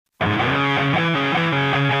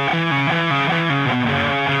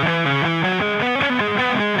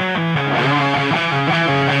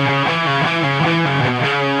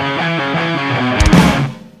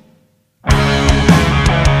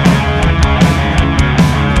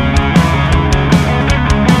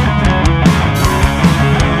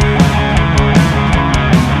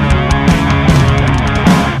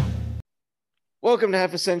Welcome to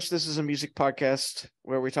Half a Cinch. This is a music podcast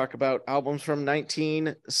where we talk about albums from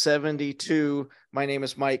 1972. My name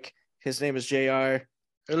is Mike. His name is JR.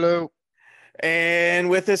 Hello. And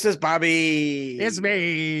with us is Bobby. It's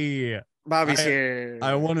me. Bobby's here.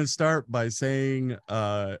 I want to start by saying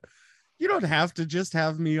you don't have to just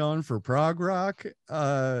have me on for prog rock.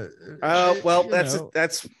 Well,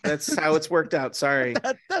 that's how it's worked out. Sorry.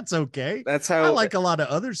 That's okay. That's how I like a lot of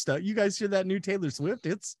other stuff. You guys hear that new Taylor Swift?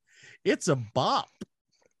 It's a bop.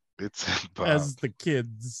 It's a bop. As the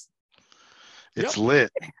kids. It's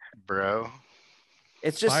lit, bro.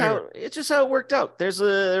 It's just how it worked out. There's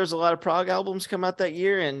a lot of prog albums come out that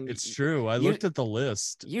year, and it's true. I looked at the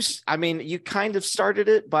list. You kind of started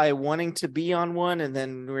it by wanting to be on one, and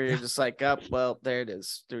then we're just like, oh, well, there it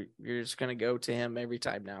is. You're just gonna go to him every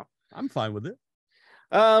time now. I'm fine with it.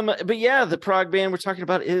 But yeah, the prog band we're talking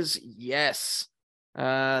about is Yes.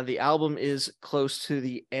 The album is Close to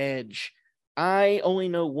the Edge. I only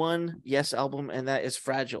know one Yes album, and that is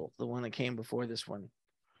Fragile, the one that came before this one.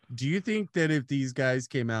 Do you think that if these guys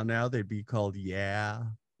came out now, they'd be called Yeah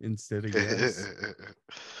instead of Yes?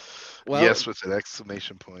 Well, yes with an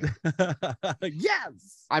exclamation point.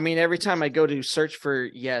 Yes. I mean, every time I go to search for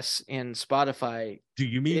Yes in Spotify. Do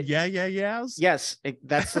you mean yes? Yes.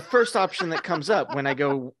 That's the first option that comes up when I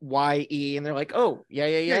go YE, and they're like, oh,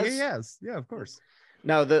 yes. Yeah, of course.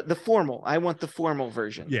 No, the formal. I want the formal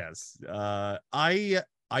version. Yes. I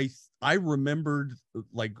remembered,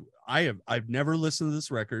 like, I've never listened to this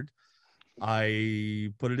record.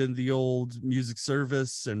 I put it in the old music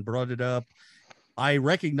service and brought it up. I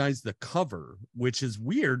recognized the cover, which is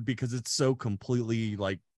weird because it's so completely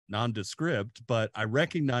like nondescript, but I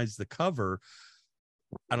recognized the cover.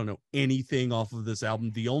 I don't know anything off of this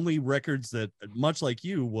album. The only records that, much like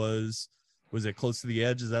you, was it Close to the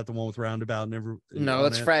Edge? Is that the one with Roundabout? No,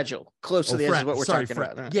 it's Fragile. Close to the Edge is what we're talking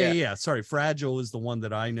about. Yeah. Sorry, Fragile is the one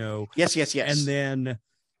that I know. Yes.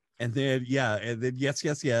 And then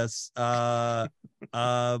yes. But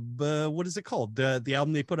what is it called? The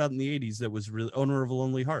album they put out in the 80s that was really Owner of a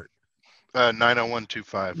Lonely Heart.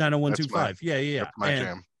 90125. 90125. Yeah. That's my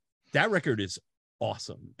jam. That record is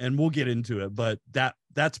awesome, and we'll get into it, but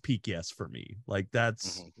that's peak Yes for me. Like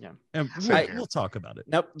that's and we'll talk about it.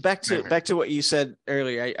 Now back to what you said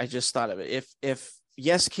earlier. I just thought of it. If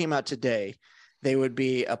Yes came out today, they would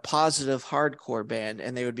be a positive hardcore band,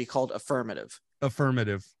 and they would be called Affirmative.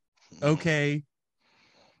 Okay.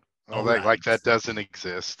 Oh, like that doesn't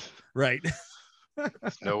exist. Right.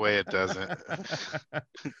 There's no way it doesn't.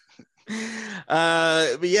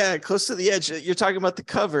 But yeah, Close to the Edge. You're talking about the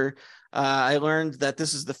cover. I learned that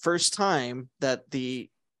this is the first time that the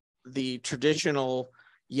traditional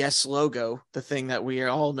Yes logo, the thing that we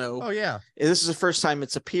all know. Oh yeah. This is the first time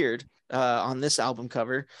it's appeared on this album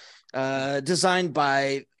cover. Designed by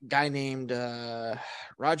a guy named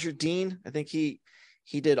Roger Dean. I think he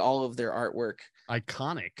did all of their artwork.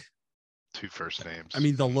 Iconic. 2 first names. I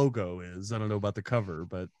mean, the logo is. I don't know about the cover,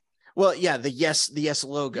 but well, yeah, the Yes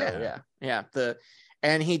logo. Yeah.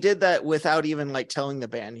 And he did that without even like telling the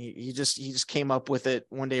band. He just came up with it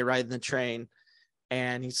one day riding the train,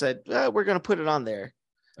 and he said, we're gonna put it on there.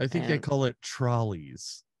 I think they call it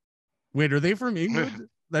trolleys. Wait, are they from England?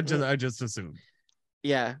 I just assumed.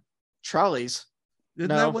 Yeah, trolleys. Isn't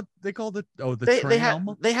that what they call the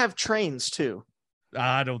train? They have trains too.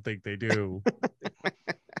 I don't think they do.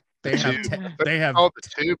 They have all the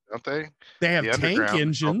tube, don't they? They have tank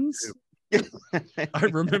engines. I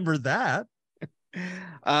remember that.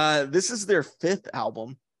 This is their 5th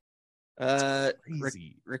album.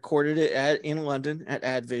 Recorded it in London at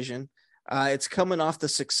Advision. It's coming off the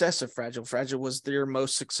success of Fragile. Fragile was their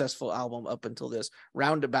most successful album up until this.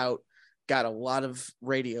 Roundabout got a lot of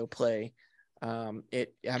radio play.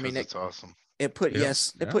 It's awesome. It put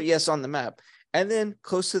Yes on the map. And then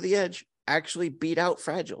Close to the Edge actually beat out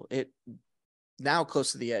Fragile. Now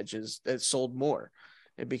Close to the Edge it sold more.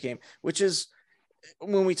 It became, which is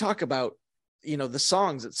when we talk about, the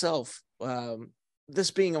songs itself,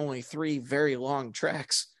 this being only 3 very long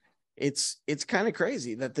tracks, it's kind of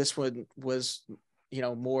crazy that this one was,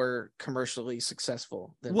 more commercially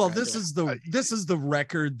successful than Fragile. This is the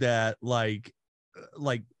record that like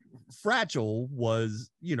Fragile was,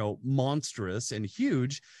 monstrous and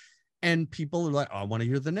huge. And people are like, oh, I want to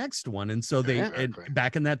hear the next one. And so and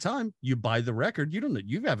back in that time, you buy the record.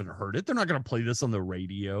 You haven't heard it. They're not going to play this on the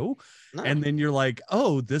radio. No. And then you're like,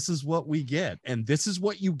 oh, this is what we get. And this is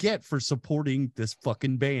what you get for supporting this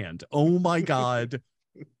fucking band. Oh my God.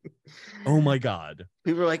 Oh my God.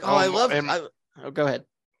 People are like, oh, I love it. Go ahead.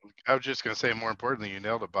 I was just gonna say, more importantly, you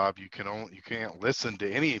nailed it, Bob. You can't listen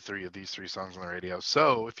to any these three songs on the radio.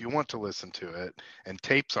 So if you want to listen to it, and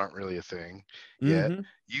tapes aren't really a thing yet,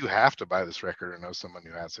 you have to buy this record or know someone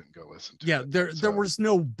who has it and go listen to it. There was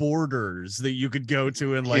no Borders that you could go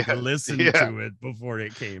to and like listen to it before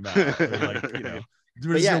it came out. Or like,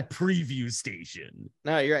 there was no preview station.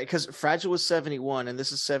 No, you're right, because Fragile was 71 and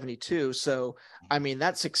this is 72. So I mean,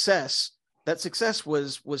 that success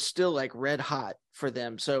was still like red hot for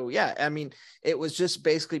them. So yeah, I mean, it was just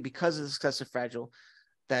basically because of the success of Fragile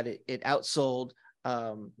that it outsold,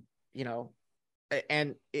 and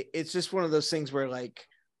it's just one of those things where like,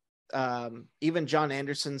 even John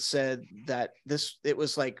Anderson said that it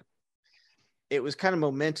was kind of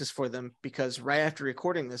momentous for them, because right after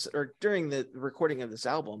recording this, or during the recording of this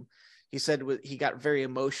album, he said he got very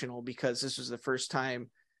emotional because this was the first time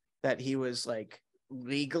that he was like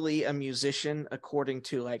legally a musician according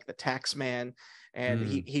to like the tax man, and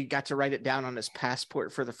he got to write it down on his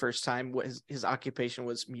passport for the first time. What his occupation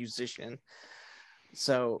was musician.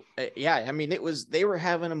 So yeah, I mean, they were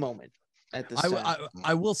having a moment at this time.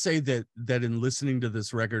 I will say that in listening to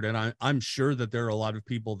this record, and I'm sure that there are a lot of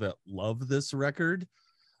people that love this record,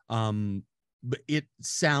 but it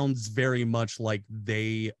sounds very much like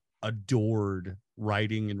they adored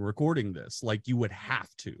writing and recording this. Like you would have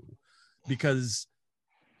to, because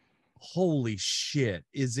holy shit,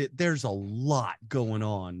 there's a lot going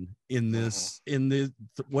on in this,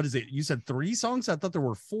 what is it? You said 3 songs? I thought there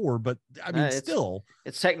were 4, but I mean,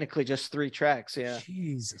 it's technically just 3 tracks. Yeah.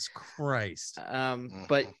 Jesus Christ.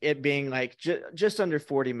 But it being like just under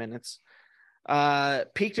 40 minutes,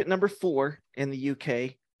 peaked at number 4 in the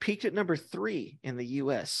UK, peaked at number 3 in the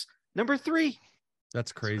US. Number 3.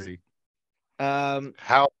 That's crazy.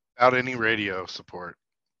 How about any radio support?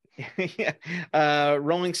 Yeah.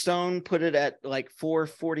 Rolling Stone put it at like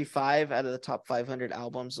 445 out of the top 500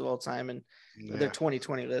 albums of all time in their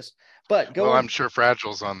 2020 list. But I'm sure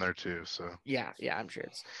Fragile's on there too. So yeah, I'm sure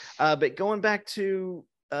it's. But going back to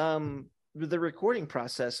the recording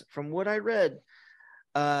process, from what I read,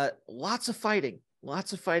 lots of fighting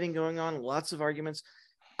going on, lots of arguments.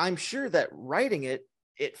 I'm sure that writing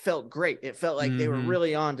it felt great. It felt like they were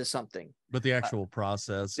really on to something. But the actual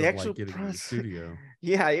process of like getting in the studio.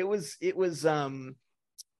 Yeah, it was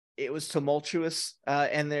tumultuous.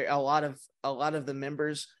 And there a lot of the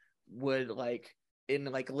members would like in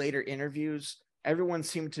like later interviews, everyone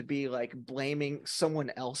seemed to be like blaming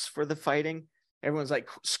someone else for the fighting. Everyone's like,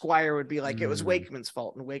 Squire would be like, it was Wakeman's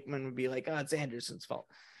fault, and Wakeman would be like, oh, it's Anderson's fault.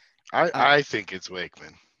 I think it's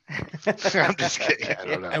Wakeman. I'm just kidding. I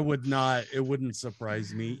don't know. It wouldn't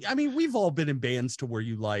surprise me. I mean, we've all been in bands to where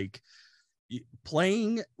you like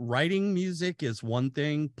writing music is one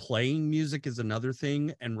thing, playing music is another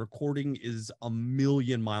thing, and recording is a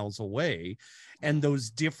million miles away. And those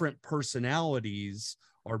different personalities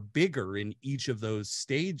are bigger in each of those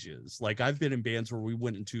stages. Like I've been in bands where we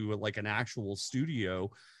went into like an actual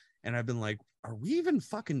studio and I've been like, are we even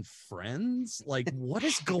fucking friends? Like, what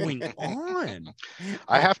is going on?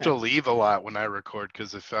 I have to leave a lot when I record,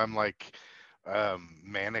 because if I'm like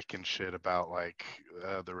manic and shit about like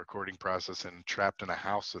the recording process and trapped in a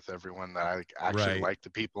house with everyone, that I actually like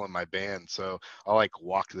the people in my band, so I'll like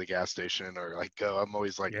walk to the gas station or like go. I'm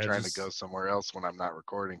always like trying to go somewhere else when I'm not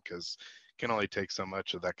recording, because it can only take so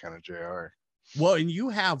much of that kind of JR. Well, and you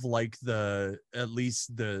have like at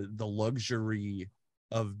least the luxury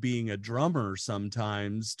of being a drummer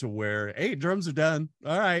sometimes, to where, hey, drums are done.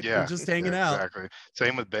 All right. We're just hanging out. Exactly.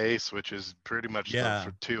 Same with bass, which is pretty much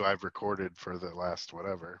the 2 I've recorded for the last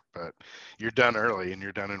whatever, but you're done early and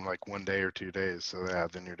you're done in like 1 day or 2 days. So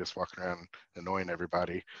then you're just walking around annoying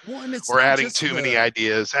everybody. Well, and or adding too many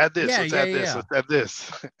ideas. Add this, let's add this, let's add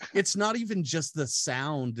this. It's not even just the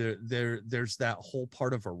sound. There's that whole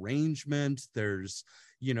part of arrangement. There's,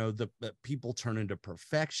 the people turn into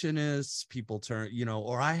perfectionists, people turn,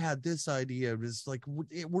 or I had this idea. It was like,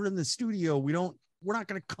 we're in the studio. We're not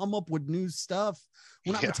going to come up with new stuff.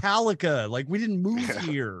 We're not Metallica. Like, we didn't move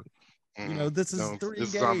here. This is 3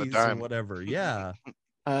 days or whatever. Yeah.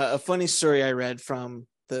 A funny story I read from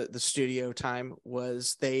the studio time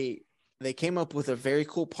was they came up with a very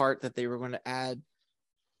cool part that they were going to add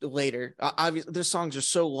later. Obviously, their songs are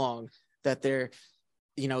so long that they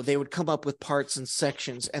would come up with parts and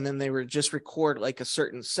sections, and then they would just record like a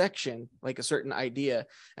certain section, like a certain idea.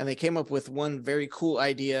 And they came up with one very cool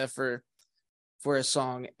idea for a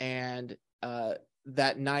song. And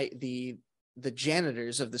that night, the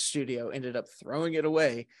janitors of the studio ended up throwing it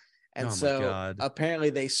away. And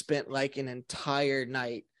apparently they spent like an entire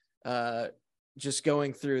night just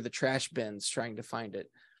going through the trash bins trying to find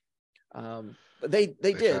it. But they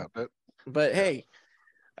did. But hey,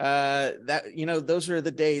 That, those are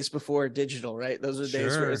the days before digital, right? Those are the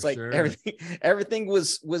days where it's like everything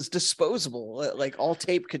was disposable. Like all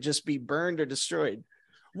tape could just be burned or destroyed.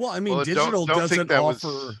 Well, I mean, digital doesn't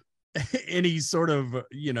offer any sort of,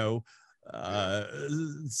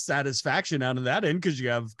 satisfaction out of that end, because you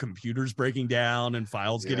have computers breaking down and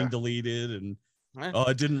files getting deleted and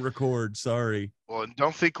it didn't record, sorry. Well, and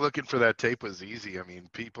don't think looking for that tape was easy. I mean,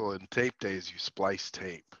 people in tape days, you splice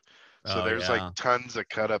tape. So there's like tons of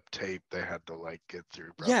cut up tape they had to like get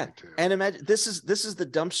through. Too. And imagine this is the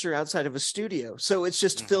dumpster outside of a studio, so it's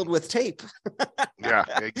just filled with tape. Yeah,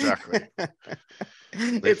 exactly.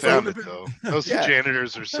 They found it though. Those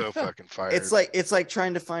janitors are so fucking fired. It's like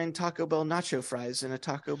trying to find Taco Bell nacho fries in a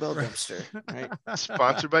Taco Bell dumpster, right?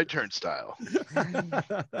 Sponsored by Turnstile.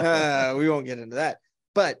 We won't get into that.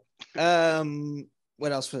 But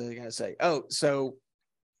what else was I gonna say? Oh, so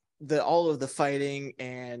all of the fighting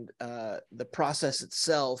and the process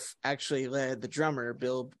itself actually led the drummer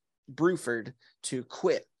Bill Bruford to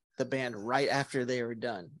quit the band right after they were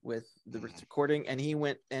done with the recording, and he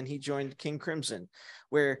went and he joined King Crimson,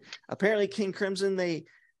 where apparently King Crimson they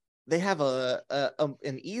have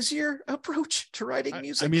an easier approach to writing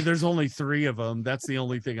music. I mean, there's only 3 of them. That's the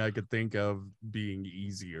only thing I could think of being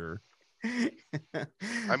easier.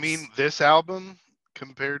 I mean, this album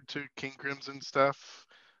compared to King Crimson stuff,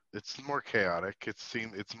 it's more chaotic. It's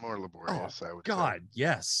more laborious. I would say.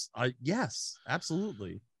 Yes, yes,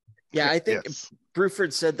 absolutely. Yeah, I think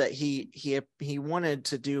Bruford said that he wanted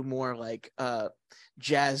to do more like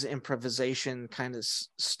jazz improvisation kind of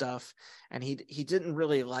stuff, and he didn't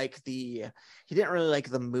really like the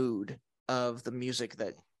mood of the music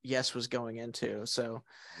that Yes was going into. So,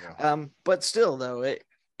 but still though,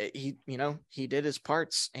 he did his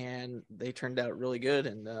parts and they turned out really good,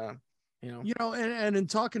 and and in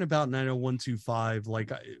talking about 90125,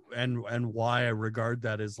 like, and why I regard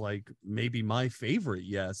that as like maybe my favorite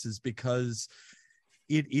Yes is because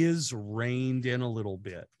it is reined in a little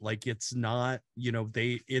bit. Like, it's not,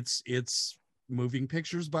 it's Moving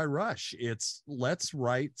Pictures by Rush. It's let's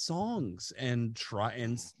write songs and try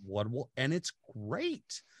and and it's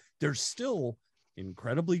great. There's still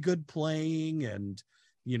incredibly good playing and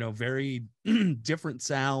very different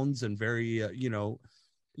sounds and very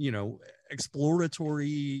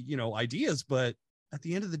exploratory ideas, but at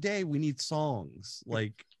the end of the day we need songs.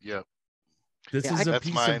 Like, this is a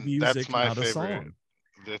piece of music, not a song.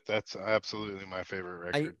 That's absolutely my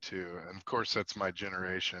favorite record too, and of course that's my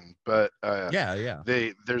generation. But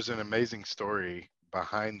there's an amazing story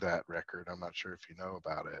behind that record. I'm not sure if you know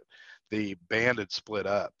about it. The band had split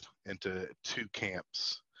up into 2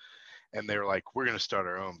 camps, and they were like, we're going to start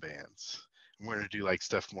our own bands. We're going to do like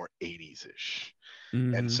stuff more 80s-ish.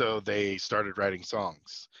 And so they started writing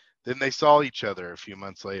songs. Then they saw each other a few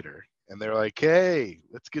months later, and they're like, hey,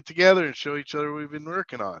 let's get together and show each other what we've been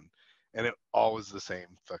working on. And it all was the same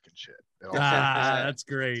fucking shit. That's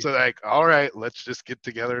great. So like, all right, let's just get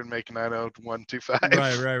together and make 90125.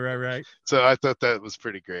 Right. So I thought that was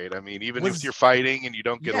pretty great. I mean, even if you're fighting and you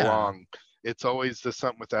don't get along, it's always the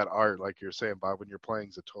something with that art, like you're saying, Bob, when you're playing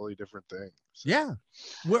is a totally different thing. So. Yeah.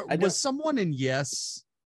 Was someone in Yes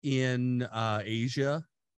in Asia?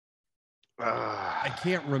 I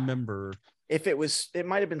can't remember. If it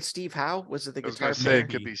might have been Steve Howe. Was it the guitar player? I was gonna say it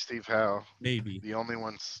could be Steve Howe. Maybe. The only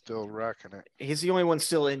one still rocking it. He's the only one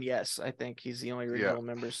still in Yes. I think he's the only original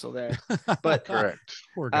member still there. But correct.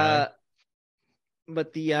 Poor guy.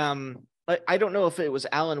 But the I don't know if it was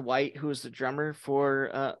Alan White who was the drummer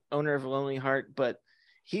for Owner of a Lonely Heart, but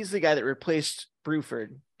he's the guy that replaced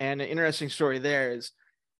Bruford. And an interesting story there is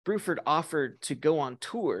Bruford offered to go on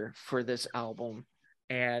tour for this album,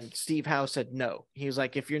 and Steve Howe said no. He was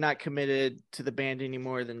like, if you're not committed to the band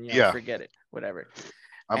anymore, then forget it, whatever.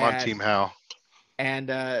 I'm on Team Howe. And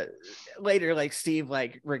later, like, Steve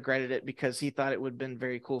regretted it because he thought it would have been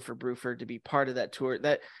very cool for Bruford to be part of that tour.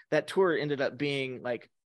 That tour ended up being like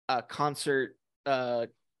a concert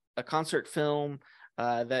film.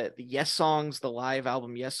 The Yes songs, the live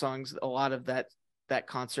album Yes songs, a lot of that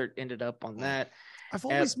concert ended up on that. I've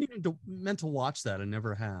always meant to watch that. I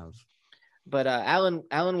never have. But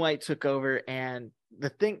Alan White took over, and the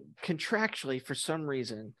thing contractually, for some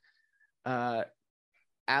reason, Alan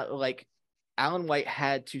White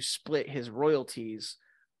had to split his royalties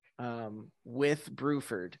with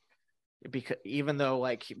Bruford, because even though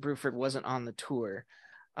Bruford wasn't on the tour.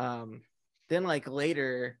 Then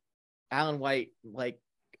later, Alan White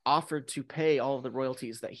offered to pay all of the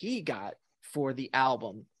royalties that he got for the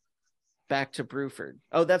album back to Bruford.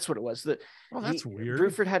 Oh, that's what it was. That's weird.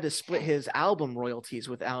 Bruford had to split his album royalties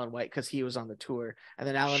with Alan White because he was on the tour, and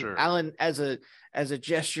then Alan, as a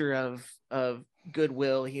gesture of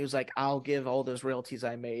goodwill. He was like, I'll give all those royalties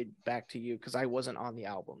I made back to you because I wasn't on the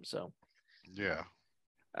album. So yeah.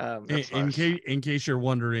 In case you're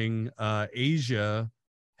wondering, Asia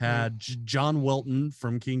had John Welton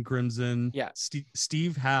from King Crimson,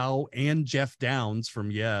 Steve Howe and Jeff Downs from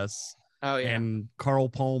Yes, and Carl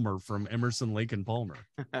Palmer from Emerson, Lake and Palmer.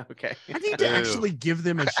 Okay, I need to actually give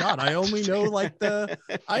them a shot. I only know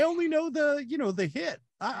the hit.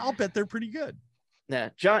 I'll bet they're pretty good. Yeah,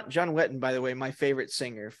 John Wetton, by the way, my favorite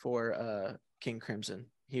singer for King Crimson.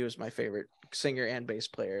 He was my favorite singer and bass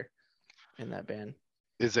player in that band.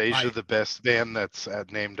 Is Asia the best band that's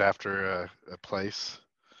named after a place?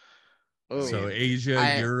 Oh, so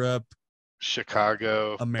Asia, Europe,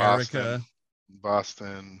 Chicago, America,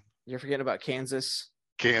 Boston. You're forgetting about Kansas.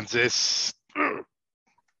 Is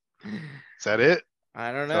that it?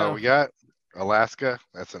 I don't know. That's all we got. Alaska.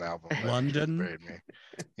 That's an album. London.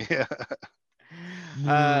 Yeah.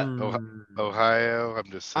 Ohio.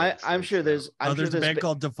 I'm just saying. I'm sure there's. There's a band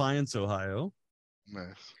called Defiance, Ohio.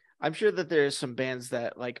 Nice. I'm sure that there's some bands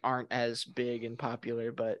that like aren't as big and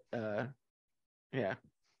popular, but yeah.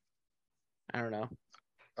 I don't know.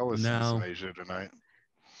 I'll listen to some Asia tonight.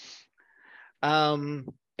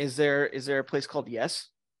 Is there a place called Yes?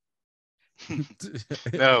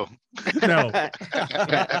 No.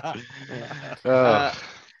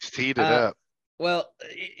 Teed it up. Well,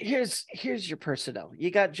 here's your personnel.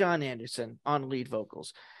 You got John Anderson on lead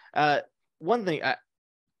vocals. One thing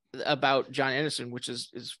about John Anderson, which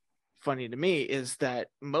is funny to me, is that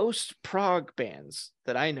most prog bands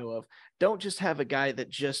that I know of don't just have a guy that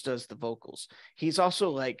just does the vocals. He's also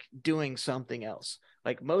like doing something else.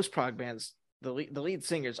 Like most prog bands, the lead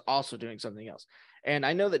singer is also doing something else. And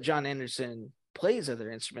I know that John Anderson plays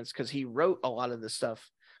other instruments because he wrote a lot of the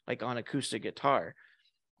stuff like on acoustic guitar.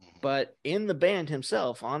 But in the band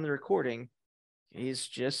himself, on the recording, he's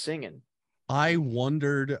just singing. I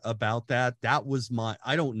wondered about that. That was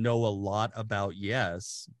I don't know a lot about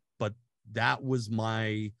Yes, but that was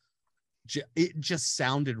it just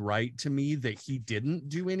sounded right to me that he didn't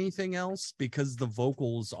do anything else because the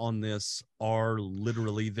vocals on this are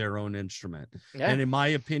literally their own instrument. Yeah. And in my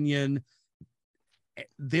opinion,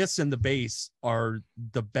 this and the bass are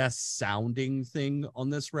the best sounding thing on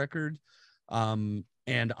this record. And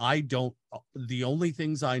the only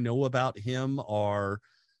things I know about him are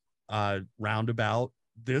Roundabout,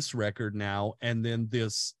 this record now, and then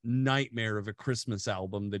this nightmare of a Christmas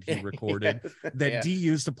album that he recorded that Dee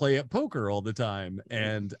used to play at poker all the time.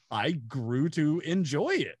 And I grew to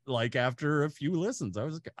enjoy it. Like after a few listens,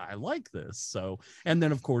 I like this. So, and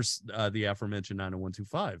then of course the aforementioned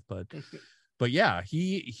 90125, but yeah,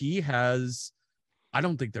 he has, I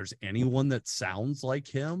don't think there's anyone that sounds like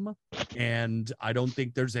him. And I don't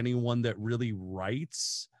think there's anyone that really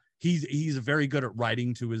writes. He's very good at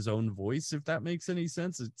writing to his own voice, if that makes any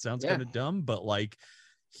sense. It sounds kind of dumb, but like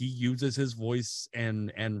he uses his voice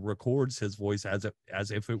and records his voice as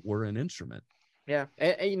if it were an instrument. Yeah.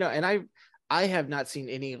 And I have not seen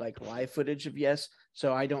any like live footage of Yes.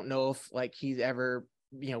 So I don't know if like he's ever,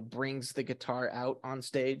 brings the guitar out on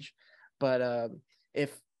stage, but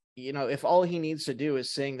if all he needs to do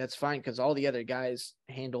is sing, that's fine. Cause all the other guys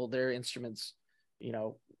handle their instruments,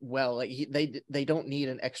 well. Like they don't need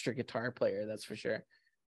an extra guitar player, that's for sure.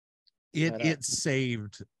 It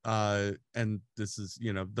saved and this is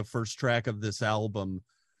the first track of this album.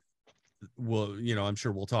 Well, I'm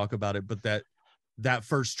sure we'll talk about it, but that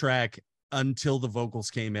first track, until the vocals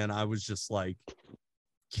came in, I was just like,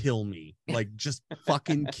 kill me, like just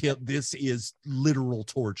fucking kill. This is literal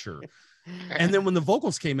torture. And then when the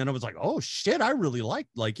vocals came in, I was like, oh shit, I really like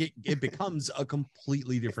it becomes a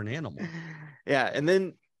completely different animal. Yeah. And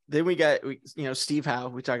then we got, Steve Howe,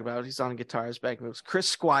 we talked about, he's on guitars, back vocals. Chris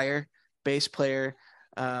Squire, bass player.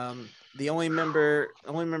 The only member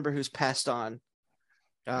who's passed on.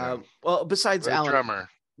 Well, besides Alan, drummer.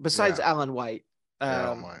 Alan White.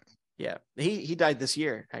 Alan White. Yeah. He died this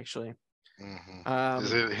year, actually. Mm-hmm.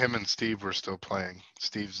 Is it him and Steve were still playing?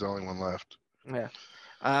 Steve's the only one left. Yeah.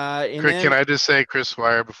 Can I just say Chris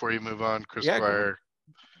Squire before you move on? Chris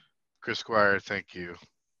Squire, thank you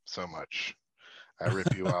so much. I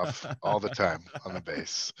rip you off all the time on the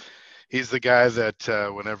bass. He's the guy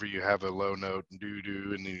that whenever you have a low note,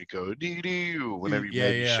 doo-doo, and then you go doo-doo, whenever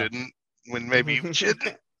you shouldn't, when maybe you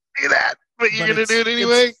shouldn't do that, but you're going to do it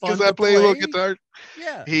anyway because I play a little guitar.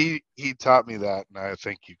 Yeah. He taught me that, and I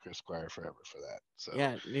thank you, Chris Squire, forever for that. So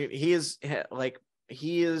yeah,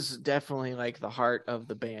 he is definitely like the heart of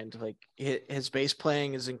the band. Like his bass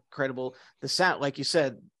playing is incredible. The sound, like you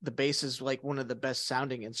said, the bass is like one of the best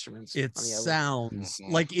sounding instruments. It sounds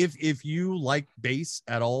like if you like bass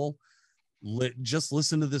at all, just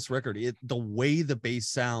listen to this record. The way the bass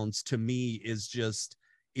sounds to me is just,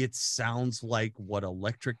 it sounds like what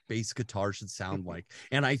electric bass guitar should sound like.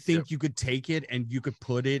 And I think you could take it and you could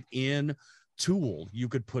put it in Tool, you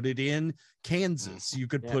could put it in Kansas, you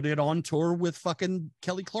could put it on tour with fucking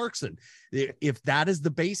Kelly Clarkson. If that is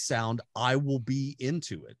the bass sound, I will be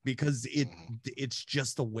into it, because it's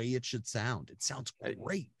just the way it should sound. It sounds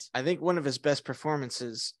great. I think one of his best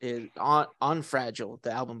performances is on Fragile,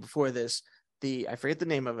 the album before this. I forget the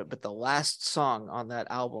name of it, but the last song on that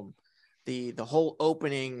album, the whole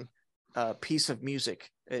opening piece of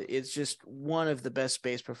music, it's just one of the best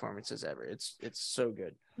bass performances ever. It's so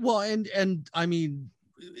good. Well, and I mean,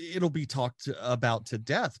 it'll be talked about to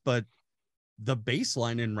death, but the bass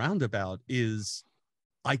line in Roundabout is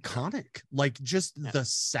iconic. Like, just the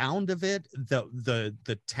sound of it,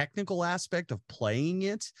 the technical aspect of playing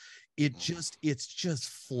it, it just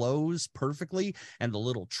flows perfectly. And the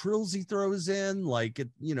little trills he throws in, like, it,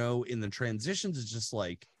 you know, in the transitions, it's just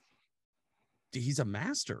like, he's a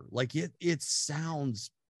master. Like, it sounds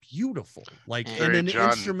beautiful. Like, in an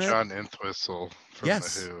instrument. John Entwistle from The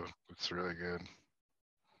Who. It's really good.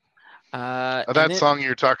 That song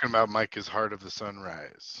you're talking about, Mike, is Heart of the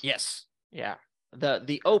Sunrise. Yes. Yeah.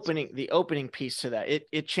 The opening piece to that,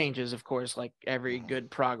 it changes, of course, like every good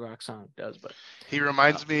prog rock song does, but it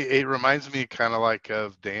reminds me kind of like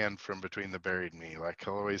of Dan from Between the Buried and Me. Like,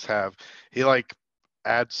 he'll always have, he like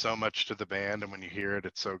adds so much to the band, and when you hear it,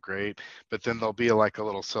 it's so great, but then there'll be like a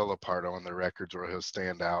little solo part on the records where he'll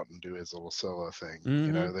stand out and do his little solo thing.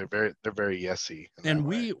 You know, they're very yesy. And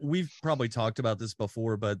we've probably talked about this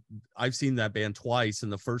before, but I've seen that band twice,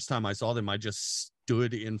 and the first time I saw them, I just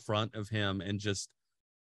stood in front of him and just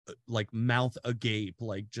like mouth agape,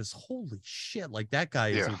 like, just holy shit, like, that guy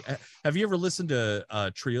is have you ever listened to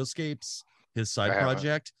Trioscapes, his side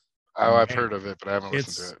project? Oh, I've heard of it, but I haven't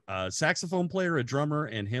listened to it. A saxophone player, a drummer,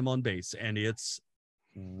 and him on bass, and it's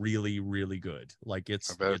really, really good. Like, it's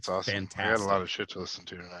awesome. Fantastic. I got a lot of shit to listen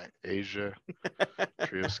to tonight. Asia,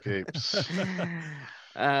 Trioscapes.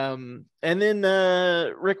 And then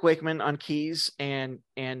Rick Wakeman on keys and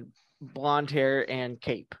blonde hair and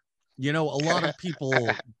cape. You know, a lot of people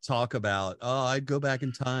talk about, oh, I'd go back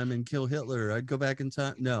in time and kill Hitler. I'd go back in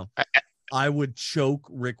time. No. I would choke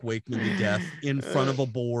Rick Wakeman to death in front of a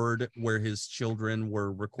board where his children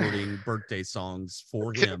were recording birthday songs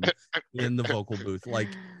for him in the vocal booth. Like,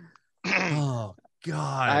 oh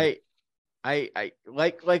God. I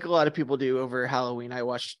like a lot of people do over Halloween. I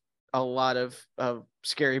watched a lot of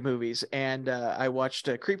scary movies, and I watched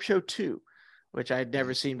Creepshow 2, which I'd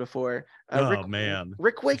never seen before.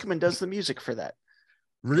 Rick Wakeman does the music for that.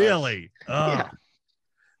 Really? Yeah.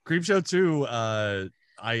 Creepshow 2,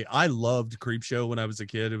 I loved Creepshow when I was a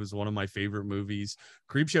kid. It was one of my favorite movies.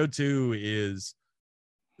 Creepshow 2 is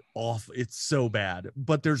off. It's so bad,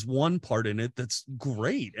 but there's one part in it that's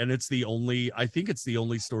great, and I think it's the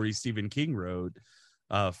only story Stephen King wrote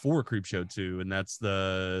for Creepshow 2, and that's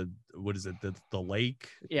the lake.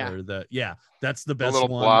 That's the best little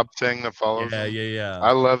one. Blob thing that follows him. Yeah.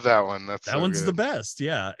 I love that one. That one's good. The best.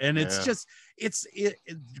 Yeah. And it's just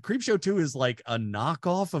Creepshow 2 is like a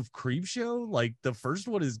knockoff of Creepshow. Like, the first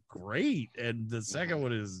one is great and the second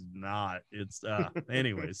one is not. It's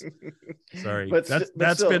anyways. Sorry. But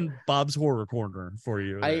that's still, been Bob's Horror Corner for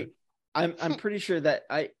you. I'm pretty sure that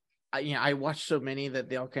I watched so many that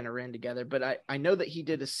they all kind of ran together, but I know that he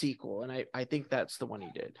did a sequel, and I think that's the one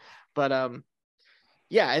he did. But and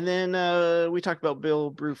then we talked about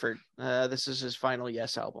Bill Bruford. This is his final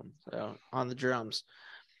Yes album, so on the drums.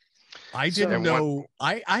 I didn't know.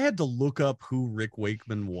 I had to look up who Rick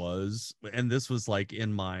Wakeman was, and this was like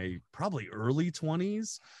in my probably early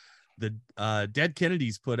 20s. The Dead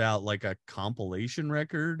Kennedys put out like a compilation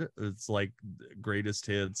record. It's like greatest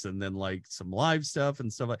hits and then like some live stuff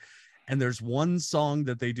and stuff like. And there's one song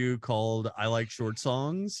that they do called I Like Short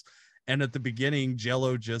Songs, and at the beginning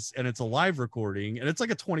Jello and it's a live recording, and it's like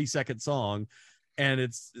a 20-second song, and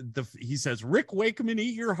he says, Rick Wakeman,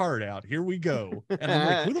 eat your heart out, here we go. And I'm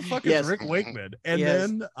like, who the fuck is Rick Wakeman? And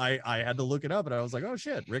then I had to look it up, and I was like, oh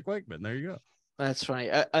shit, Rick Wakeman, there you go. That's funny.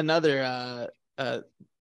 Another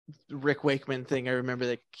Rick Wakeman thing I remember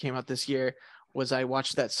that came out this year was I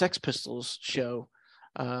watched that Sex Pistols show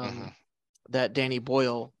that Danny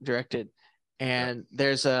Boyle directed, and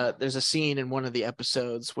there's a scene in one of the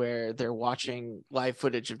episodes where they're watching live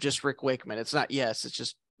footage of just Rick Wakeman. It's not it's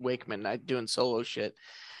just Wakeman doing solo shit,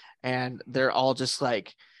 and they're all just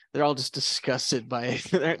disgusted by it.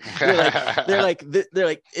 they're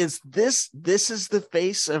like, is this is the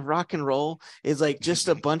face of rock and roll? Is like just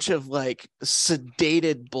a bunch of like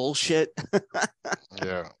sedated bullshit.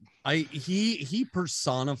 Yeah. He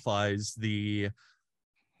personifies the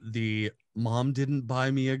mom didn't buy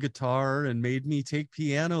me a guitar and made me take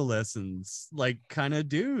piano lessons like kind of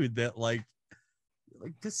dude that like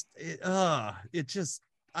this it just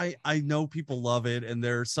I know people love it, and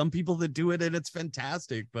there are some people that do it and it's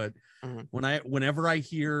fantastic, but whenever I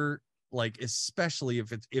hear, like, especially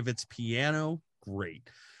if it's piano, great.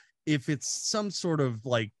 If it's some sort of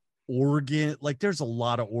like organ, like there's a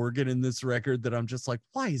lot of organ in this record that I'm just like,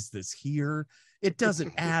 why is this here? It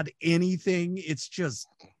doesn't add anything. It's just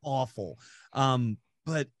awful.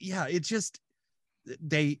 But yeah, it just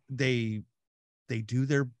they do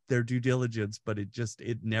their due diligence, but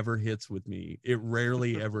it never hits with me. It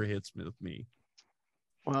rarely ever hits with me.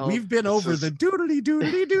 Well, we've been over the doodly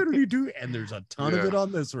doodly doodly doo, and there's a ton of it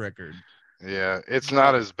on this record. Yeah, it's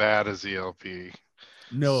not as bad as the LP.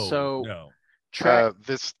 No.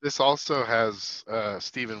 This also has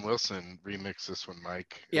Steven Wilson remix this one,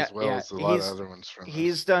 Mike, as well as a lot of other ones from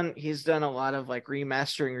he's done a lot of like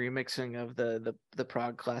remastering, remixing of the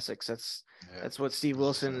prog classics. That's what Steve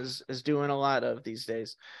Wilson is doing a lot of these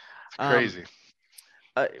days. It's crazy.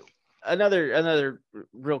 Another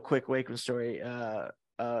real quick Wakeman story.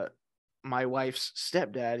 My wife's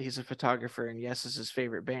stepdad, he's a photographer, and Yes is his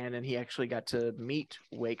favorite band, and he actually got to meet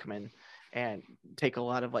Wakeman and take a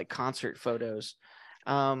lot of like concert photos.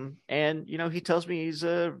 And he tells me he's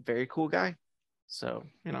a very cool guy. So,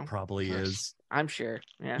 probably is. I'm sure.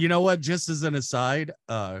 Yeah. You know what? Just as an aside,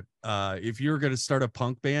 if you're going to start a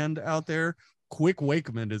punk band out there, Quick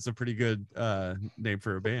Wakeman is a pretty good name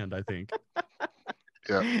for a band, I think.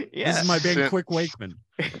 Yeah. This is my band, Quick Wakeman.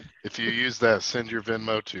 If you use that, send your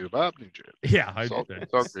Venmo to Bob Nugent. Yeah, I do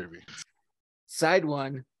that. Baby. Side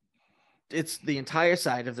one, it's the entire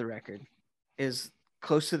side of the record is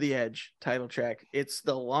Close to the Edge title track. It's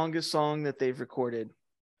the longest song that they've recorded.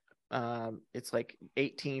 It's like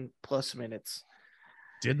 18 plus minutes.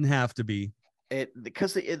 Didn't have to be.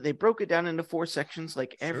 Because they broke it down into 4 sections,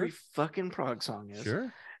 like every fucking prog song is.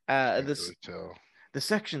 Sure. The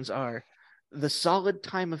sections are the solid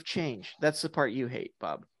time of change. That's the part you hate,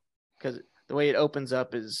 Bob, because the way it opens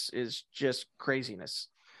up is just craziness.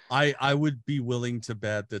 I would be willing to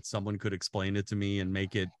bet that someone could explain it to me and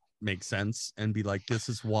make it make sense and be like, this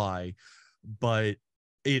is why, but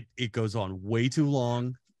it goes on way too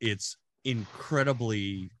long. It's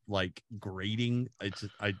incredibly like grating.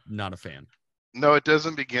 I'm not a fan. No, it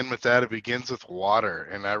doesn't begin with that. It begins with water,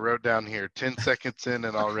 and I wrote down here 10 seconds in,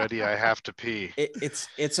 and already I have to pee.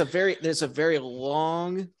 There's a very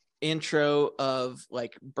long intro of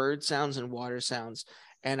like bird sounds and water sounds,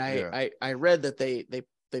 and I read that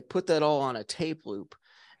they put that all on a tape loop,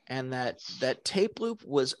 and that tape loop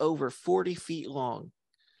was over 40 feet long.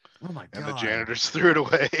 Oh my God. And the janitors threw it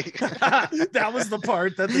away. That was the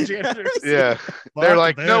part that the janitors they're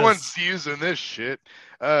like, no one's using this shit.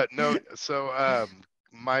 No, so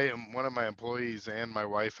one of my employees and my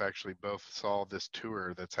wife actually both saw this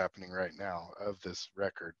tour that's happening right now of this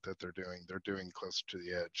record that they're doing Closer to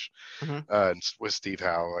the Edge, with Steve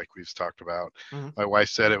Howe, like we've talked about. My wife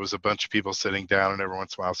said it was a bunch of people sitting down, and every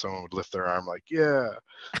once in a while someone would lift their arm like, yeah,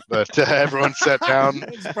 but everyone sat down.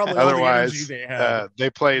 Otherwise they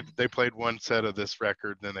played one set of this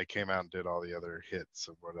record, and then they came out and did all the other hits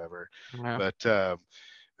or whatever. But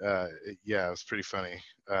it was pretty funny.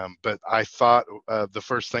 But I thought the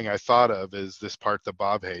first thing I thought of is this part that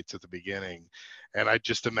Bob hates at the beginning, and I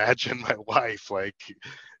just imagine my wife like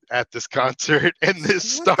at this concert, and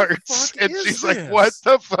this starts, and she's like, "What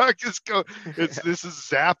the fuck is going?" This is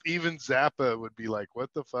Zap. Even Zappa would be like, "What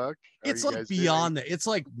the fuck?" It's like beyond that. It's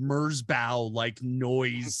like Merzbow, like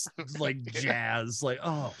noise, like jazz, like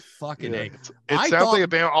fucking A. It sounds like a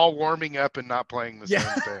band all warming up and not playing the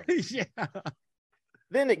same thing. Yeah.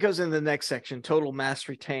 Then it goes into the next section, Total Mass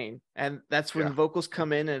Retain. And that's when the vocals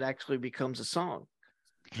come in and it actually becomes a song.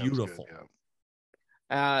 Beautiful. Good,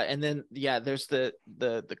 and then, there's the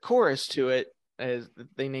chorus to it, as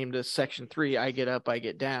they named a section 3, I Get Up, I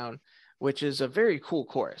Get Down, which is a very cool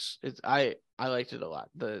chorus. I liked it a lot.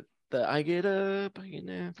 The I get up, I get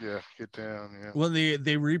down. Yeah, get down. Yeah. Well,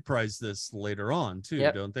 they reprise this later on too,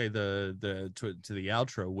 don't they? The to the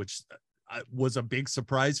outro, which was a big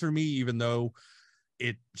surprise for me, even though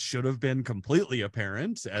it should have been completely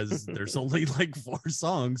apparent, as there's only like 4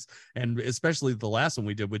 songs, and especially the last one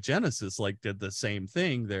we did with Genesis, like did the same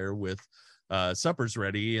thing there with Supper's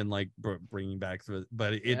Ready and like bringing back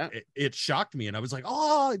but it shocked me, and I was like,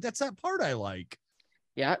 oh, that's that part I like.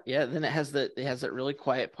 Yeah. Then it has that really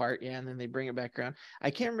quiet part, and then they bring it back around. I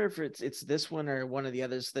can't remember if it's this one or one of the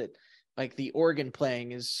others that like the organ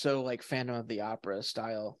playing is so like Phantom of the Opera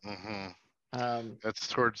style. That's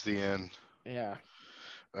towards the end. Yeah.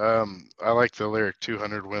 I like the lyric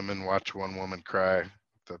 200 women watch one woman cry.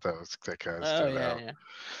 Thought that kind of stood out. Yeah.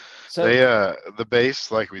 So they the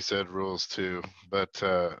bass, like we said, rules too, but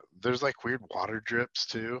there's like weird water drips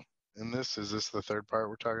too in this. Is this the third part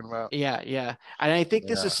we're talking about? Yeah. And I think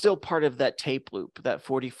this is still part of that tape loop, that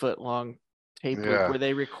 40-foot long tape loop where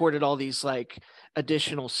they recorded all these like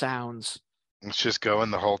additional sounds. It's just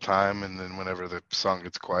going the whole time, and then whenever the song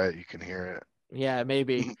gets quiet, you can hear it. Yeah,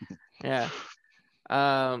 maybe. Yeah.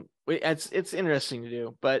 It's interesting to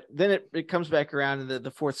do, but then it comes back around, and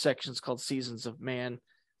the fourth section is called Seasons of Man,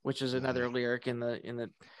 which is another lyric in the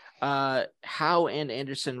Howe and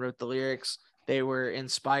Anderson wrote the lyrics. They were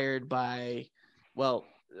inspired by, well,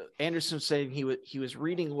 Anderson saying he was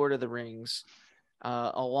reading Lord of the Rings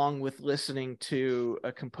along with listening to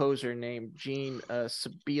a composer named Gene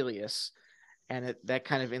Sibelius, and that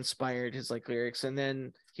kind of inspired his like lyrics. And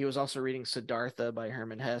then he was also reading Siddhartha by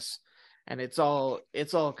Hermann Hesse, and it's all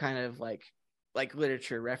kind of like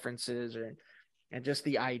literature references and just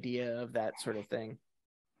the idea of that sort of thing.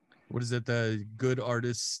 What is it? The good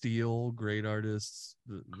artists steal, great artists,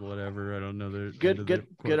 whatever. I don't know.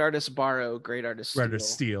 Good artists borrow, great artists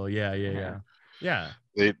steal. Yeah.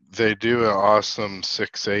 They do an awesome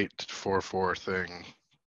 6/8/4/4 thing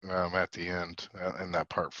at the end, in that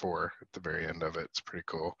part 4 at the very end of it. It's pretty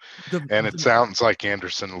cool. It sounds like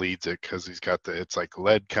Anderson leads it because he's got it's like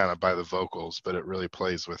led kind of by the vocals, but it really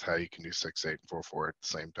plays with how you can do 6/8/4/4 at the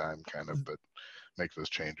same time, kind of, but make those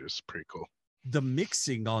changes. Pretty cool. The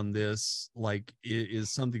mixing on this like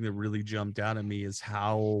is something that really jumped out at me, is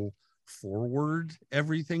how forward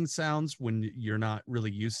everything sounds when you're not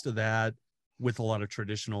really used to that with a lot of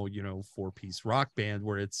traditional, 4-piece rock band,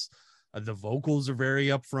 where it's the vocals are very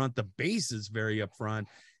upfront, the bass is very upfront,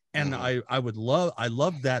 and I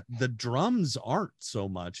love that the drums aren't so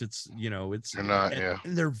much. It's they're not, and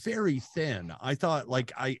they're very thin. I thought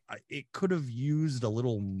like it could have used a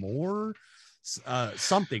little more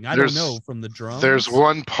something. I don't know from the drums. There's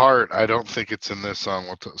one part, I don't think it's in this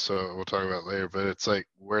song, so we'll talk about it later, but it's like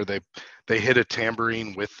where they hit a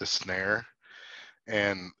tambourine with the snare,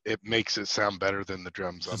 and it makes it sound better than the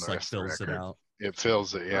drums on the rest of the record. It out. It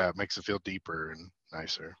fills it, yeah. It makes it feel deeper and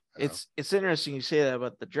nicer. It's interesting you say that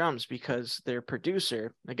about the drums, because their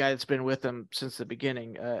producer, the guy that's been with them since the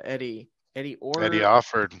beginning, Eddie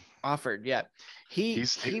Offord, yeah.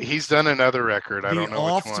 He's done another record. I don't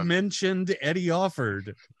know which one. Oft mentioned Eddie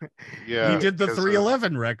Offord. Yeah, he did the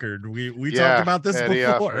 311 record. We talked about this Eddie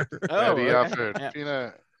before. Eddie Offord.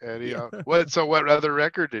 Yeah. Eddie. What other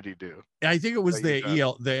record did he do? I think it was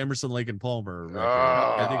the Emerson, Lake and Palmer record.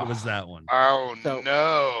 I think it was that one. Oh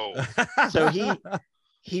no! So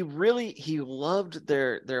he loved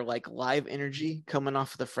their like live energy coming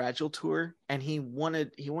off the Fragile tour, and he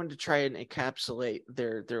wanted to try and encapsulate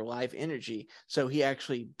their live energy. So he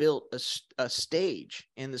actually built a stage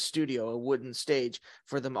in the studio, a wooden stage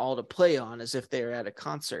for them all to play on as if they were at a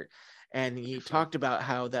concert. And he talked about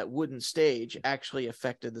how that wooden stage actually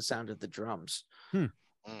affected the sound of the drums. I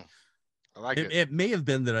like it. It may have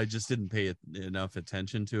been that I just didn't pay enough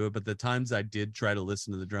attention to it, but the times I did try to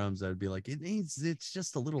listen to the drums, I'd be like, it's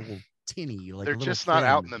just a little tinny. Like they're just not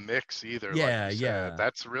out in the mix either. Yeah.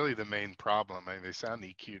 That's really the main problem. I mean, they sound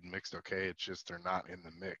EQ'd and mixed okay. It's just they're not in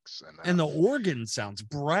the mix. And the organ sounds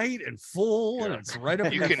bright and full, and it's right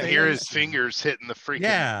up. You can hear his fingers hitting the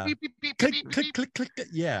freaking beep, beep, beep, click, beep, click, click, click.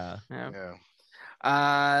 Yeah.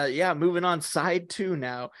 Moving on, side 2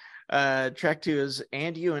 now. Track 2 is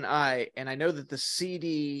And You and I know that the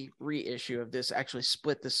CD reissue of this actually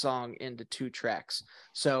split the song into 2 tracks.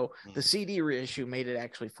 So the CD reissue made it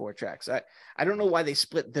actually 4 tracks. I don't know why they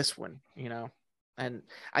split this one, and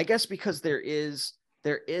I guess because there is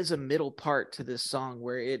a middle part to this song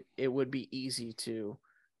where it would be easy to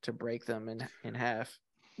break them in half.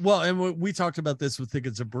 Well, and we talked about this with Thick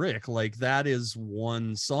as a Brick, like that is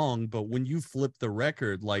one song, but when you flip the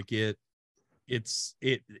record, like it's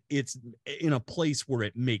in a place where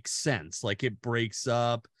it makes sense. Like it breaks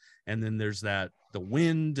up, and then there's the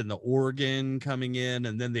wind and the organ coming in,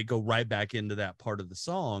 and then they go right back into that part of the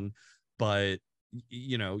song. But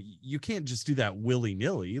you can't just do that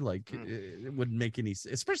willy-nilly. Like it wouldn't make any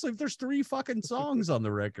sense, especially if there's 3 fucking songs on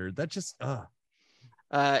the record. That just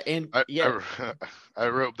I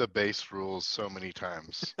wrote the bass rules so many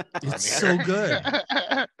times. It's so good.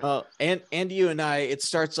 And You and I, it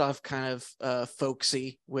starts off kind of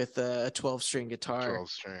folksy with a 12-string guitar.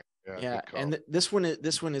 12-string. Yeah. And this one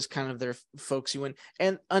is kind of their folksy one.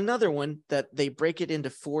 And another one that they break it into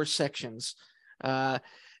 4 sections. 4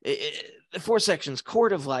 sections: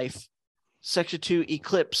 Chord of Life, Section 2,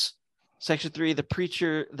 Eclipse, Section 3, The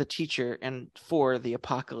Preacher, The Teacher, and 4, The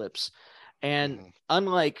Apocalypse. And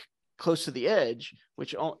unlike Close to the Edge,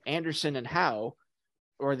 which Anderson and Howe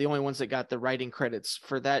are the only ones that got the writing credits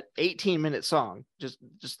for that 18-minute song, just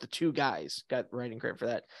the two guys got writing credit for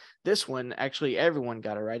that. This one, actually, everyone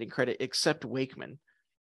got a writing credit except Wakeman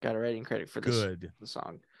got a writing credit for the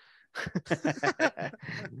song.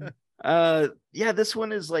 Yeah, this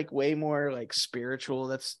one is like way more like spiritual.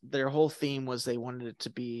 That's their whole theme, was they wanted it to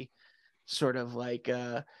be sort of like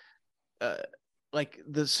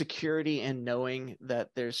the security and knowing that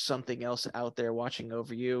there's something else out there watching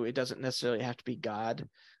over you. It doesn't necessarily have to be God,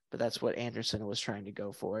 but that's what Anderson was trying to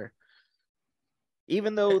go for.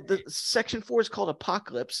 Even though the section 4 is called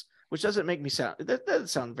Apocalypse, which doesn't make me sound, that doesn't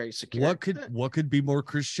sound very secure. What could be more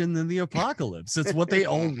Christian than the apocalypse? It's what they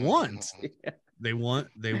all want. Yeah. They want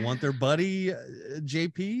their buddy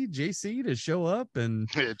JC to show up and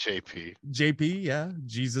JP, yeah,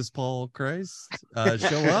 Jesus Paul Christ,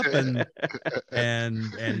 show up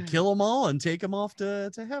and kill them all and take them off to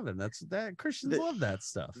heaven. That Christians love that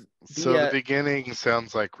stuff. So the beginning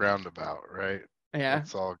sounds like Roundabout, right? Yeah,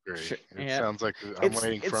 it's all great. Sure. It sounds like I'm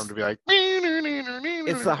waiting for him to be like.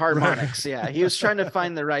 It's the harmonics. Yeah, he was trying to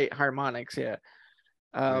find the right harmonics. Yeah,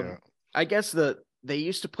 I guess they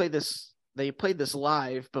used to play this. They played this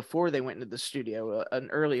live before they went into the studio. An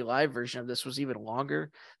early live version of this was even longer.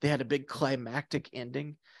 They had a big climactic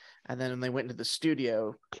ending, and then when they went into the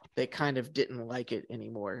studio, they kind of didn't like it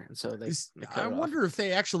anymore, and so they I wonder if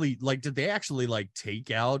they actually did they actually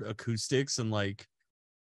take out acoustics and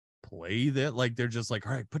play that? Like they're just like,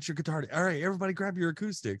 all right, put your guitar. All right, everybody, grab your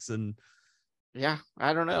acoustics and. Yeah,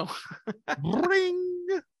 I don't know. Ring.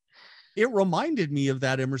 It reminded me of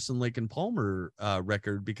that Emerson, Lake and Palmer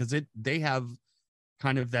record, because they have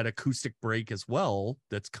kind of that acoustic break as well.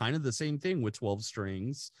 That's kind of the same thing with 12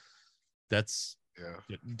 strings.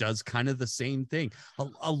 It does kind of the same thing.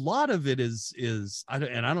 A lot of it is I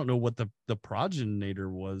don't know what the progenitor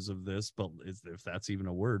was of this, but if that's even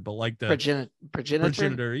a word, but like the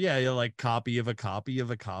progenitor, yeah, like copy of a copy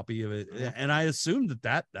of a copy of it. Yeah. And I assume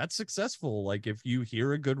that's successful. Like if you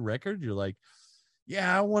hear a good record, you're like,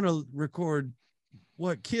 yeah, I want to record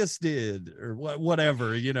what Kiss did or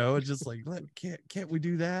whatever, it's just like, can't we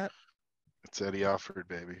do that? It's Eddie Offord,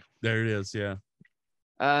 baby. There it is. Yeah.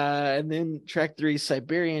 And then track 3,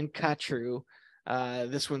 Siberian Katru.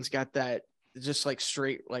 This one's got that just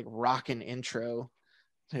straight rockin' intro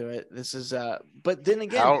to it. This is but then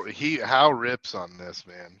again, how rips on this,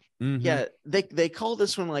 man. Mm-hmm. Yeah, they call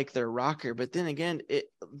this one their rocker, but then again,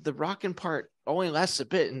 the rockin' part only lasts a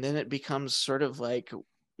bit, and then it becomes sort of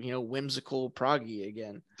whimsical proggy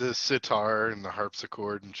again. The sitar and the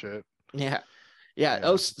harpsichord and shit. Yeah.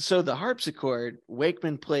 Oh, so the harpsichord,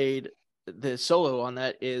 Wakeman played. The solo on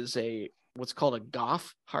that is what's called a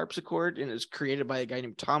Goff harpsichord, and it was created by a guy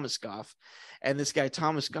named Thomas Goff. And this guy,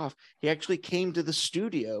 Thomas Goff, he actually came to the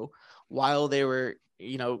studio while they were,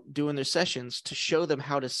 doing their sessions to show them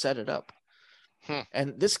how to set it up.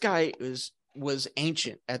 And this guy was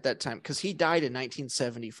ancient at that time because he died in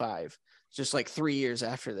 1975, just 3 years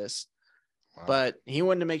after this. Wow. But he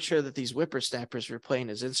wanted to make sure that these whippersnappers were playing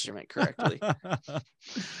his instrument correctly.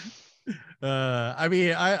 I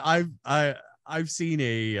mean, I've seen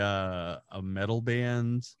a metal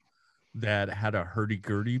band that had a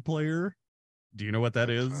hurdy-gurdy player. Do you know what that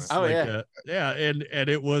is? Oh, yeah. Yeah, and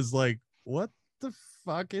it was like, what the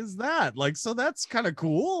fuck is that? So that's kind of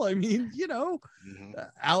cool. I mean,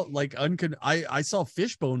 out I saw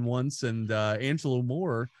Fishbone once, and Angelo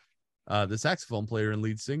Moore, the saxophone player and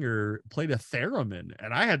lead singer, played a theremin,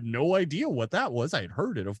 and I had no idea what that was. I had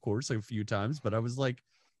heard it, of course, a few times, but I was like,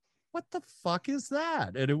 what the fuck is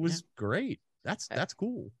that? And it was great. That's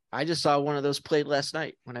cool. I just saw one of those played last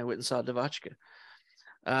night when I went and saw Devachka.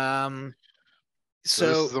 So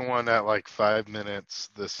this is the one at 5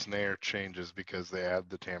 minutes, the snare changes because they add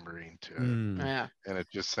the tambourine to it. Yeah. And it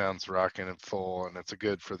just sounds rocking and full, and it's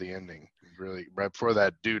good for the ending. Really, right before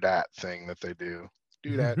that do-dat thing that they do.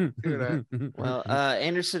 Do that. Well,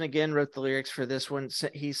 Anderson again wrote the lyrics for this one.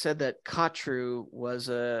 He said that Katru was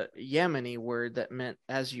a Yemeni word that meant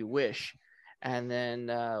as you wish. And then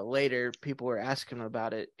later people were asking him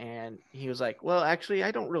about it, and he was like, well, actually,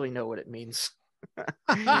 I don't really know what it means.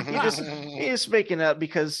 He's just making up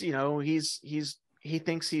because, he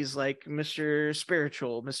thinks he's like Mr.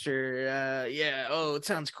 Spiritual, Mr. it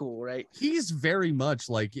sounds cool, right? He's very much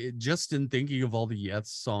just in thinking of all the Yes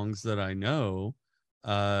songs that I know,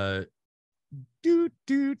 do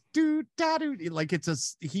do do da do,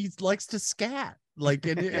 he likes to scat, and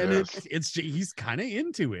it's he's kind of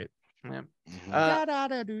into it. Yeah.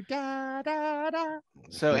 Da-da-da-do-da-da-da.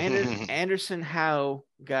 So Anderson Howe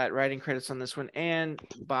got writing credits on this one, and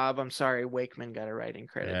Bob, I'm sorry, Wakeman got a writing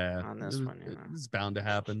credit on this one. It's bound to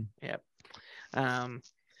happen. Yep.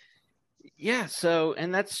 Yeah. So,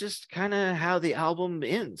 and that's just kind of how the album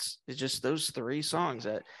ends. It's just those 3 songs.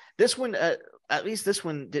 This one, at least this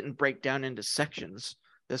one didn't break down into sections.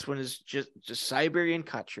 This one is just Siberian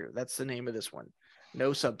Khatru. That's the name of this one.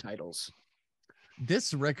 No subtitles.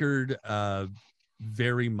 This record,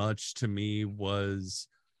 very much to me was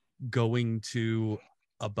going to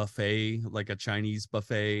a buffet, like a Chinese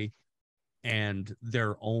buffet, and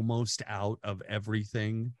they're almost out of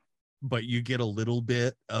everything, but you get a little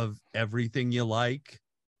bit of everything you like.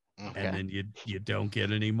 Okay. And then you don't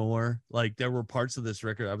get any more. Like there were parts of this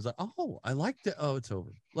record I was like, oh, I liked it. Oh, it's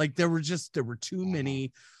over. Like there were too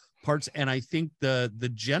many parts. And I think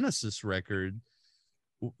the Genesis record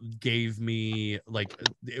gave me like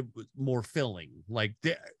it was more filling. Like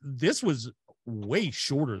this was way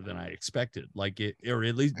shorter than I expected. Like it, or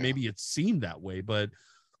at least maybe it seemed that way, but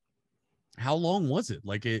how long was it?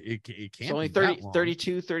 Like it can't it's only be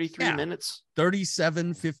 32, 33 minutes.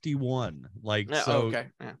 37:51. Like so okay.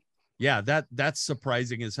 Yeah, that's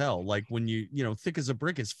surprising as hell. Like when you Thick as a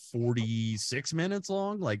Brick is 46 minutes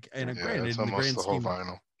long. Like, and granted, it's in the grand the whole scheme,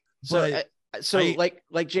 vinyl. So like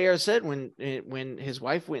JR said, when his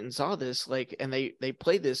wife went and saw this, like, and they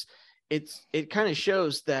played this, it kind of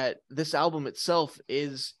shows that this album itself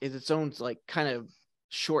is its own like kind of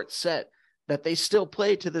short set that they still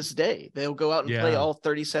play to this day. They'll go out and play all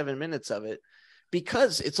 37 minutes of it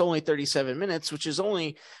because it's only 37 minutes, which is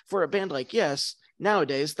only for a band like Yes.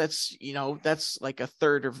 Nowadays, that's like a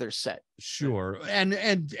third of their set. Sure.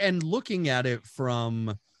 And looking at it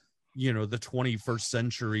from, the 21st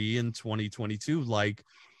century in 2022, like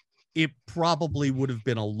it probably would have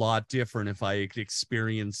been a lot different if I had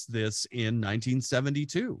experienced this in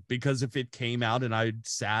 1972, because if it came out and I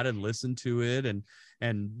sat and listened to it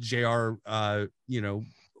and JR,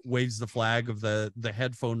 waves the flag of the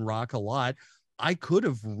headphone rock a lot, I could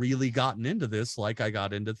have really gotten into this like I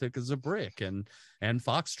got into Thick as a Brick and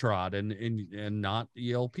Foxtrot and not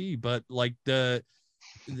ELP, but like the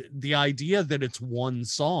idea that it's one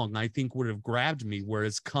song, I think would have grabbed me.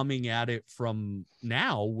 Whereas coming at it from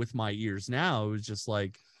now with my ears now, it was just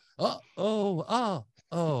like, like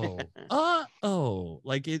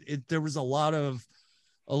there was a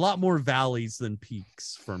lot more valleys than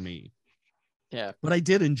peaks for me. Yeah, but I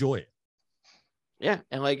did enjoy it. Yeah,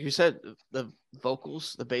 and like you said, the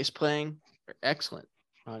vocals, the bass playing are excellent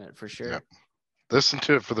on it for sure. Yeah. Listen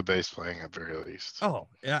to it for the bass playing at very least. Oh,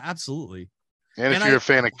 yeah, absolutely. And if you're a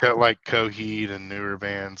fan of like Coheed and newer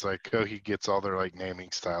bands, like Coheed gets all their like naming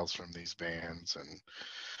styles from these bands, and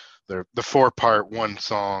they're the 4-part one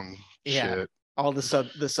song shit. All the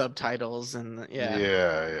subtitles and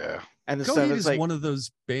yeah. And the Coheed is like one of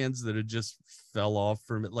those bands that had just fell off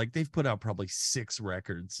from it. Like they've put out probably 6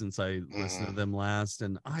 records since I listened to them last,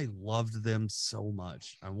 and I loved them so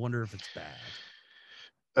much. I wonder if it's bad.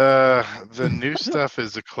 The new stuff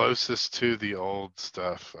is the closest to the old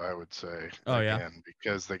stuff, I would say.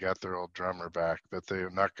 Because they got their old drummer back, but they're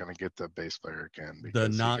not going to get the bass player again. The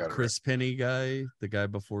not Chris Penny guy, the guy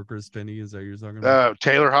before Chris Penny, is that what you're talking about?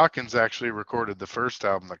 Taylor Hawkins actually recorded the first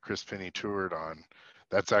album that Chris Penny toured on.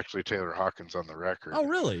 That's actually Taylor Hawkins on the record. Oh,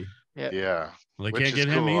 really? Yeah. Well, they can't get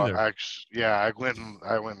him either. I went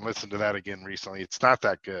and listened to that again recently. It's not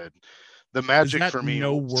that good. The magic for me,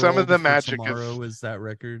 some of the magic tomorrow is that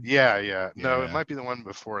record. Yeah. No, it might be the one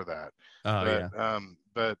before that. Oh,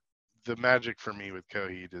 but the magic for me with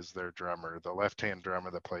Coheed is their drummer, the left-hand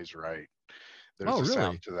drummer that plays right. There's a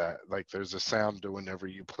sound to that. Like there's a sound to whenever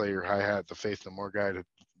you play your hi-hat, the Faith No More guy.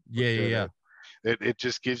 Yeah. It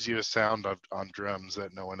just gives you a sound on drums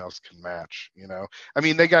that no one else can match. I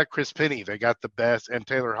mean, they got Chris Penny, they got the best, and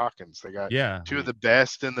Taylor Hawkins. They got 2 of the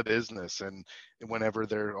best in the business. And whenever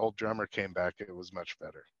their old drummer came back, it was much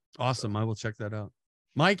better. Awesome. So, I will check that out.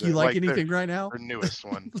 Mike, you like anything right now? Their newest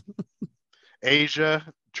one, Asia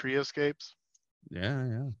Trioscapes.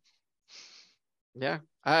 Yeah.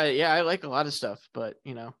 I like a lot of stuff, but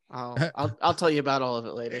I'll tell you about all of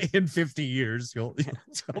it later. In 50 years, you'll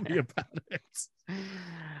tell me about it.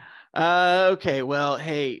 Okay, well,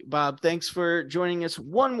 hey Bob, thanks for joining us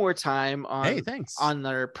one more time on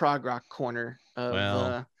their prog rock corner.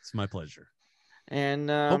 It's my pleasure. And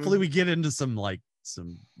hopefully we get into some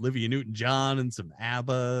Olivia Newton-John and some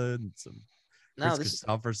ABBA and some Chris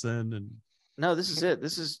Christopherson and. No, this is it.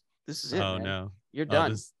 This is it. Oh man. No, you're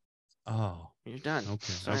done. You're done.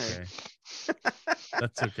 Okay.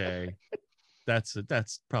 That's okay.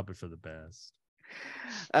 That's probably for the best.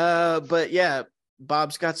 But yeah,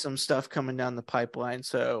 Bob's got some stuff coming down the pipeline,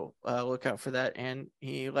 so look out for that. And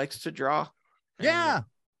he likes to draw. Yeah.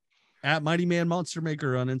 At Mighty Man Monster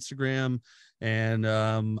Maker on Instagram. And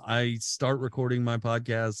I start recording my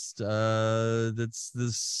podcast. That's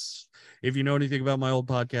this. If you know anything about my old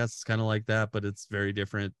podcast, it's kind of like that, but it's very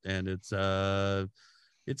different. And it's a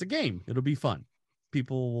game. It'll be fun.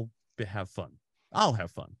 People will have fun. I'll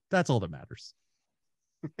have fun. That's all that matters.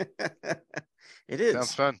 It is.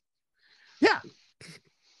 Sounds fun. Yeah.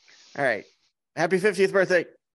 All right. Happy 50th birthday.